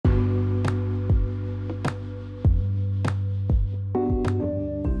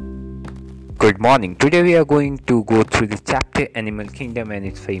Good morning. Today we are going to go through the chapter Animal Kingdom and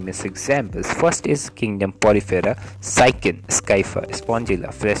its famous examples. First is Kingdom Porifera, Cycon, Scypha,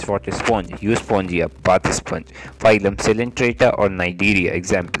 Spongilla, freshwater sponge, Euspongia, bath sponge, Phylum Coelenterata or Cnidaria.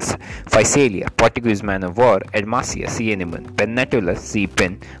 Examples: Physalia, Portuguese man of war, Edmasia, sea animal, Pennatula, sea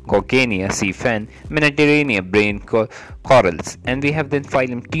pen, Gorgania, sea fan, Mediterranean brain corals. And we have then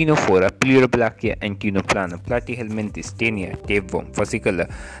phylum Ctenophora, Pleuroblachia and Ctenoplana, Platyhelminthes, Taenia, tapeworm, Fascicola,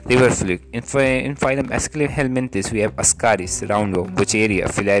 liver fluke. In phylum Aschelhelminthes, we have Ascaris, roundworm, Bucheria,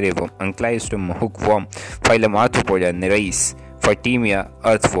 filariaworm, Ancylostoma, hookworm, phylum Arthropoda, Nereis, Phartemia,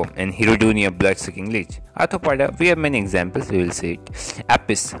 earthworm, and Hierodonia, blood-sucking leech. Arthropoda, we have many examples, we will see it.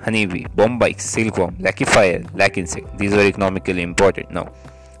 Apis, honeybee, bombyx, silkworm, lachyphyre, lac insect. These are economically important now.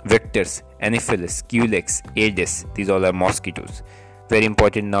 Vectors, Anopheles, Culex, Aedes, these all are mosquitoes. Very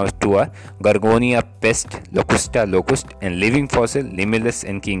important now to our Gorgonia, pest, Locusta, locust, and living fossil, Limulus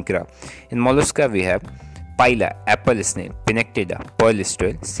and king crab. In mollusca we have Pila, apple snail, Pinectida, pearl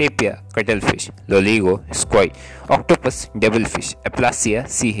stoil, Sepia, cuttlefish, Loligo, squid, octopus, devilfish, Aplasia,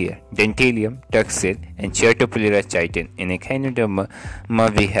 sea hare, Dentalium, turksail, and Chertopelera chitin. In Echinoderma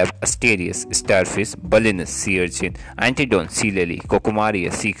we have Asterias, starfish, Balinus, sea urchin, Antedon, sea lily,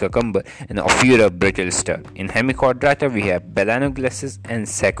 Cocomaria, sea cucumber, and Ophira, brittle star. In Hemichordrata we have Belanoglossus and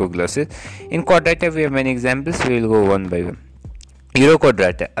Saccoglossus. In Chordrata we have many examples, we will go one by one.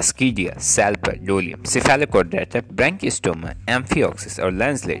 Urochordrata, Ascidia, Salpa, Dolium, Cephalochordrata, Branchiostoma, Amphioxus or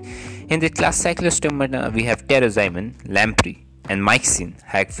lancelet. In the class Cyclostoma we have Pterozymen, Lamprey, and Myxine,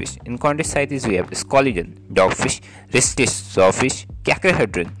 hagfish. In Chondrocytes we have Scolidan, dogfish, Ristis, sawfish,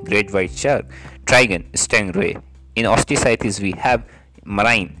 Cacrahedron, great white shark, Trigon, stingray. In Osteocytes we have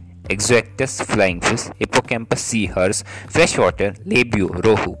Marine, Exoectus, flying fish, Hippocampus, sea horse, freshwater, Labio,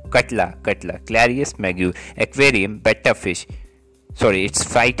 Rohu, Cutla, Clarius, Magu, Aquarium, betta fish. It's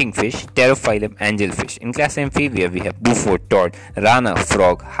fighting fish, Pterophyllum, angelfish. In class Amphibia we have Bufo, toad, Rana,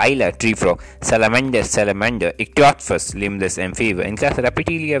 frog, Hyla, tree frog, Salamander, Ichthyophis, limbless amphibia. In class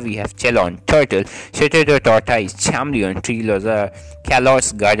Rapatelia we have Chelon, turtle, Shutter tortoise, Chameleon, tree lizard,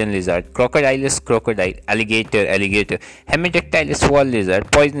 Calots, garden lizard, Crocodilus, crocodile, alligator, Hemidactylus, wall lizard,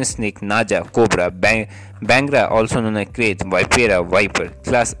 poisonous snake, Naja, cobra, Bangra, also known as crate, Vipera, viper.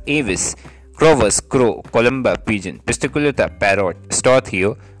 Class Avis, Corvus, crow, columba, pigeon, Pisticulata, parrot,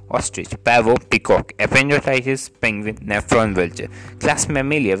 Storthio, ostrich, pavo, peacock, Apendicitis, penguin, nephron, vulture. Class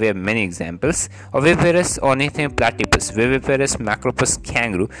Mammalia, we have many examples. Oviparous, ornithine, platypus, Viviparous, macropus,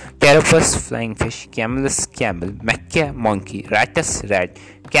 kangaroo, Pteropus, flying fish, Camelus, camel, Macca, monkey, Rattus, rat,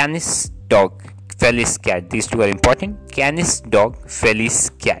 Canis, dog, Felis, cat. These two are important. Canis, dog, Felis,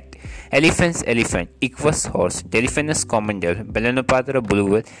 cat. Elephants, elephant, Equus, horse, Delphinus, common devil, Balanopatra, blue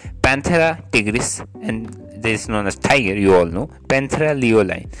whale, Panthera, tigris, and this is known as tiger, you all know, Panthera,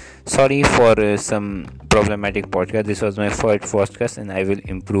 leoline. Sorry for some problematic podcast. This was my first podcast and I will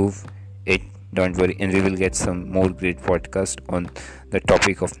improve it, don't worry, and we will get some more great podcast on the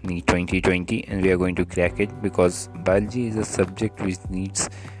topic of NEET 2020 and we are going to crack it because biology is a subject which needs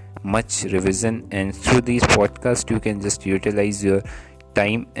much revision, and through these podcasts you can just utilize your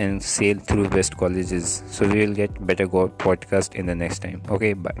time and sail through best colleges. So we will get better podcast in the next time.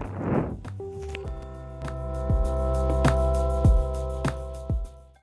 Okay, bye.